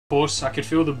Close, I could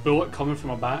feel the bullet coming from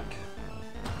my back.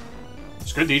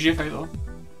 It's a good DJ fight though.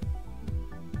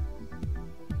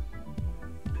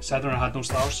 Said when I had no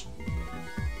stars.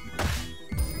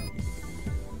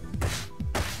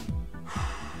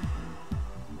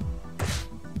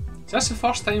 Is this the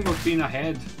first time we've been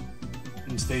ahead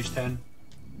in stage 10?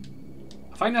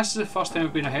 I think this is the first time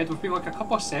we've been ahead. We've been like a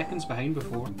couple of seconds behind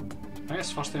before. I think it's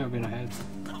the first time we've been ahead.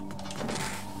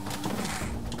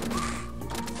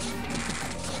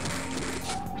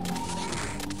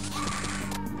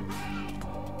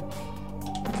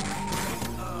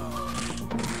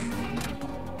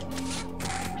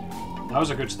 That was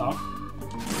a good start.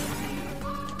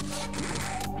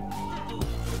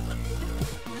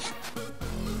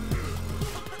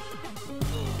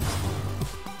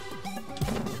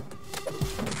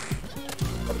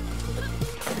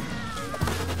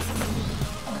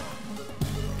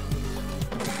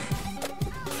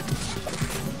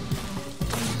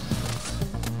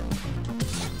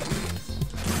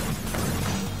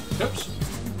 Oops.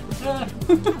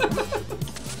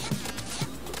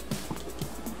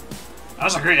 That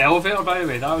was a great elevator, by the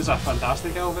way. That was a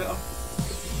fantastic elevator.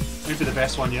 Maybe the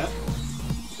best one yet.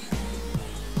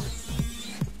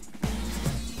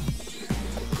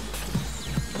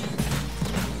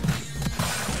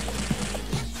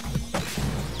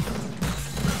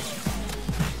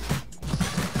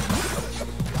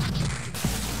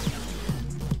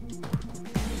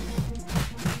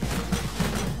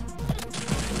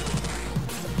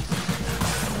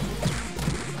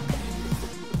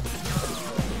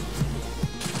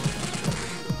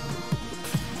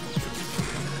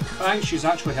 I think she's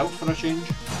actually helped for a change.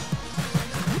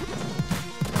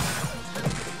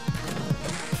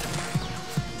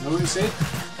 You know what you say?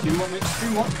 Teamwork makes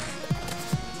teamwork.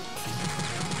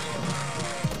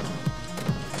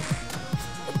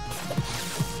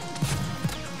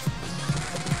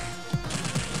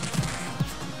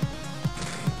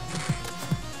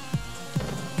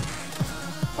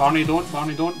 Barney don't,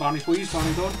 Barney don't, Barney please,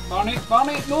 Barney don't, Barney,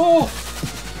 Barney, no!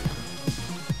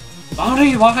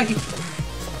 Barney, why?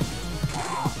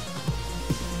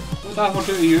 What did I ever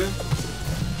do to you?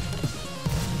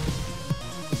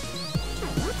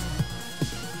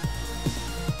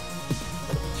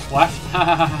 Left.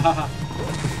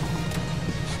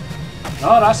 No,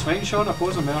 that's fine, Sean.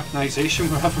 Oppose Americanisation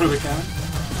wherever we can.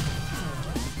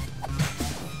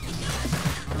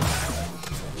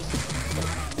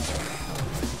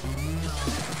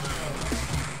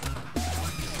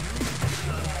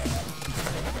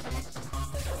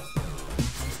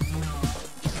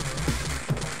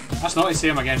 That's not to say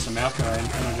I'm against America or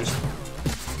anything, I just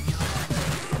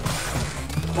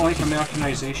don't like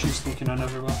Americanisation sneaking in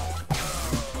everywhere.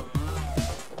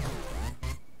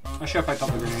 I should have picked up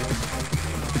the grenade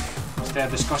instead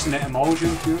of discussing etymology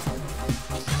with you.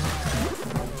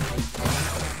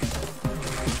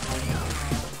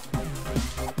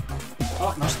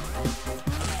 Oh, missed.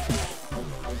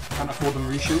 Can't afford them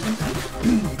reshooting.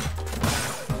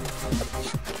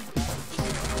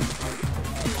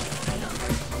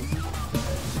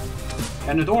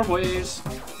 In the doorways.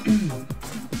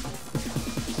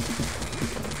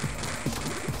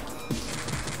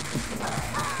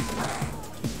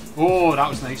 Oh, that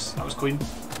was nice. That was clean.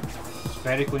 It's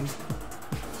very clean.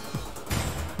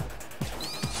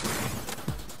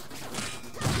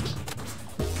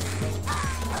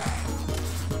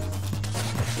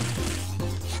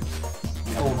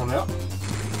 Get over there.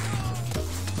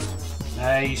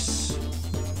 Nice.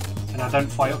 And I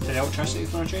didn't fly up to the electricity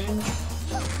for a change.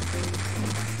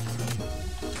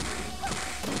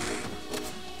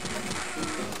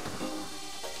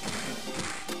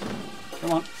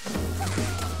 Come on.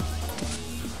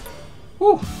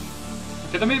 Whew.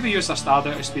 Could I maybe use a star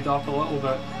there to speed up a little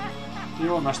bit? You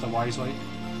know what Mr. Wise like?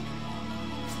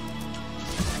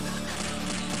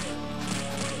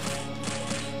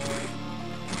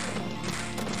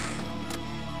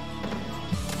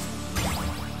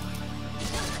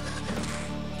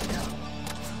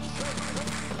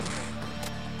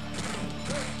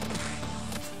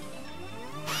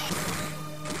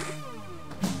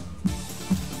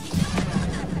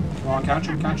 Come on, catch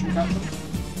him, catch him, catch him.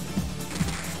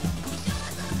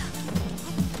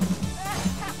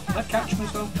 Did I catch him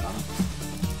as well?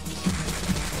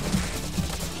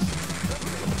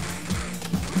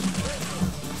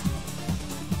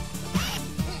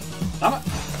 Damn it!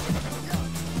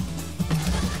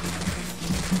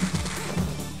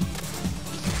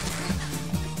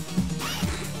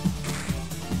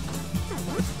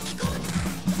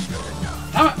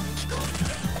 Damn it!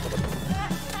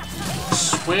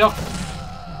 Swear!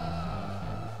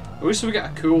 At least we get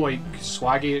a cool, like,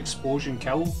 swaggy explosion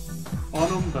kill. on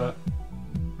him, but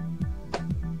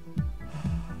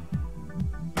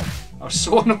that was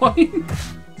so annoying.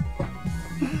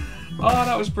 Oh,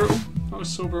 that was brutal. That was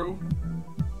so brutal.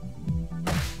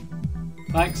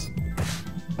 Thanks.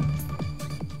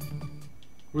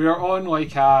 We are on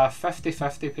like a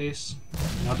 50-50 pace.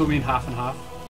 I don't mean half and half.